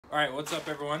All right, what's up,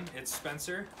 everyone? It's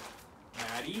Spencer,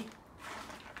 Maddie,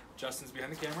 Justin's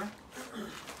behind the camera,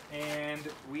 and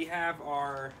we have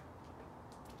our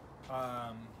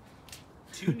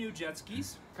two new jet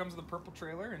skis. Comes with a purple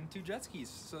trailer and two jet skis,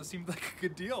 so it seemed like a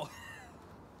good deal.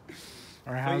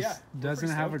 Our house doesn't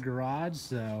have a garage,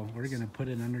 so we're gonna put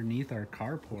it underneath our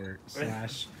carport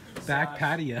slash back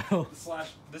patio.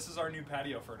 This is our new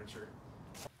patio furniture.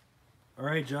 All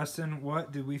right, Justin,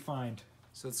 what did we find?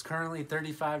 So it's currently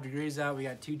 35 degrees out. We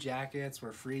got two jackets.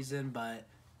 We're freezing, but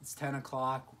it's 10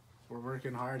 o'clock. We're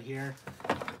working hard here.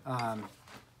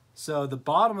 So the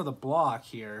bottom of the block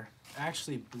here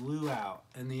actually blew out,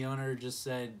 and the owner just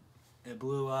said it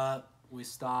blew up. We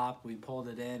stopped. We pulled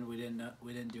it in. We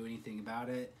didn't do anything about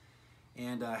it,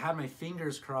 and I had my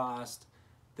fingers crossed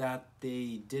that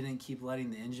they didn't keep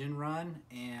letting the engine run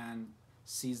and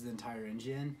seize the entire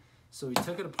engine. So we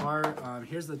took it apart.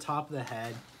 Here's the top of the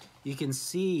head. You can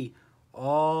see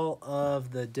all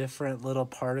of the different little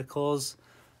particles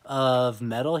of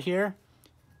metal here.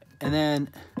 And then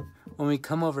when we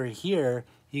come over here,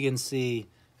 you can see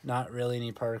not really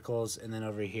any particles. And then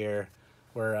over here,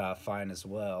 we're fine as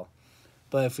well.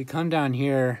 But if we come down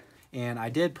here, and I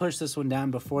did push this one down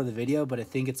before the video, but I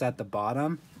think it's at the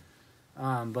bottom.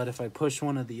 But if I push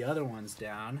one of the other ones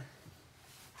down,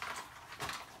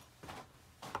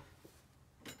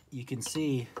 you can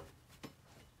see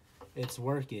it's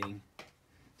working.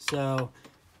 So,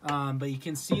 but you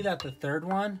can see that the third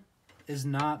one is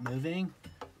not moving,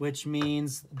 which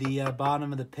means the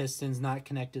bottom of the piston's not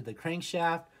connected to the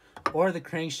crankshaft, or the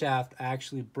crankshaft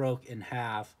actually broke in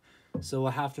half. So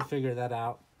we'll have to figure that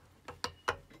out.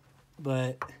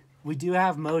 But we do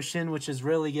have motion, which is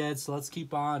really good. So let's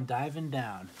keep on diving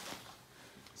down.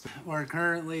 So we're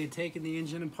currently taking the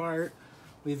engine apart.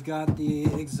 We've got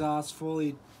the exhaust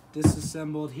fully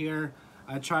disassembled here.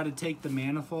 I tried to take the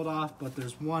manifold off, but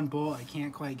there's one bolt I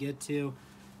can't quite get to.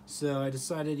 So I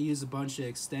decided to use a bunch of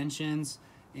extensions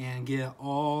and get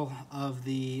all of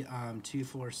the 2,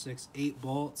 4, 6, 8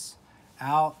 bolts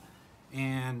out.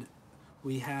 And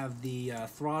we have the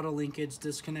throttle linkage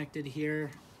disconnected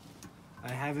here.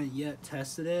 I haven't yet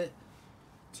tested it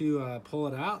to pull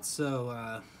it out,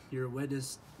 so you're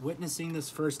witnessing this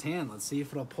firsthand. Let's see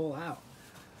if it'll pull out.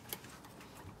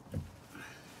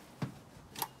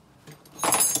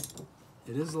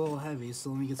 It is a little heavy,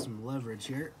 so let me get some leverage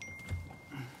here.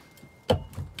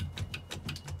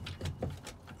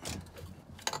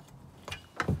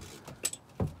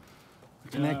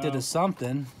 Connected to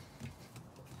something.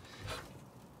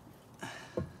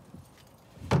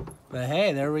 But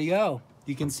hey, there we go.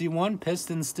 You can see one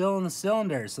piston still in the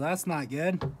cylinder, so that's not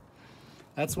good.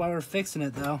 That's why we're fixing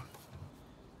it, though.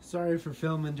 Sorry for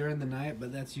filming during the night,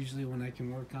 but that's usually when I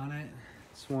can work on it.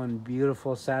 It's one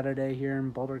beautiful Saturday here in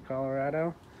Boulder,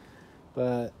 Colorado.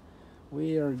 But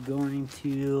we are going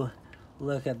to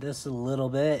look at this a little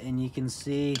bit, and you can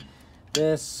see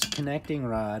this connecting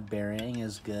rod bearing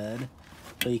is good.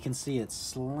 But you can see it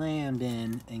slammed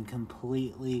in and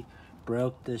completely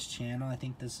broke this channel. I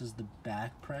think this is the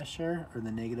back pressure or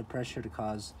the negative pressure to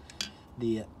cause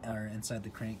the inside the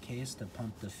crankcase to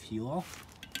pump the fuel.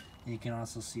 And you can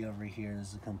also see over here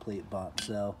there's a complete bump.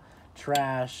 So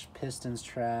trash, piston's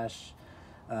trash,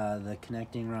 the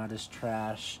connecting rod is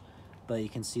trash, but you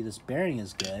can see this bearing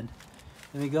is good.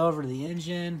 Then we go over to the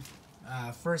engine.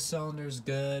 First cylinder's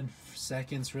good,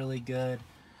 second's really good.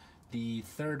 The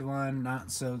third one,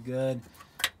 not so good.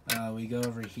 We go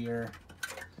over here,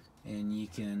 and you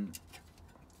can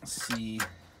see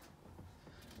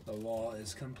the wall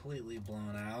is completely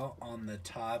blown out on the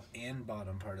top and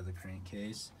bottom part of the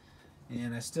crankcase.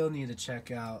 And I still need to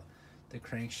check out the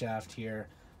crankshaft here,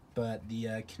 but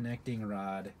the connecting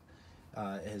rod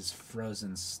is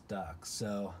frozen stuck,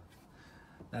 so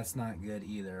that's not good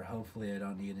either. Hopefully I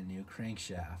don't need a new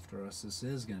crankshaft, or else this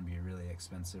is going to be a really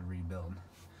expensive rebuild.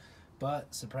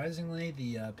 But surprisingly,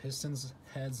 the pistons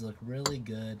heads look really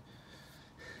good.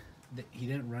 He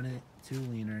didn't run it too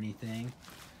lean or anything.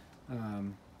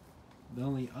 The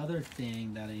only other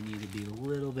thing that I need to be a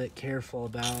little bit careful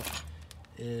about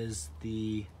is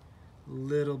the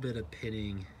little bit of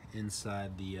pitting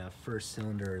inside the first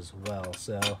cylinder as well.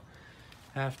 So,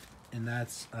 and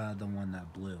that's the one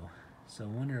that blew. So I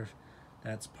wonder if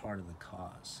that's part of the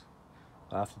cause.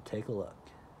 I'll have to take a look.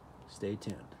 Stay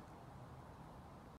tuned.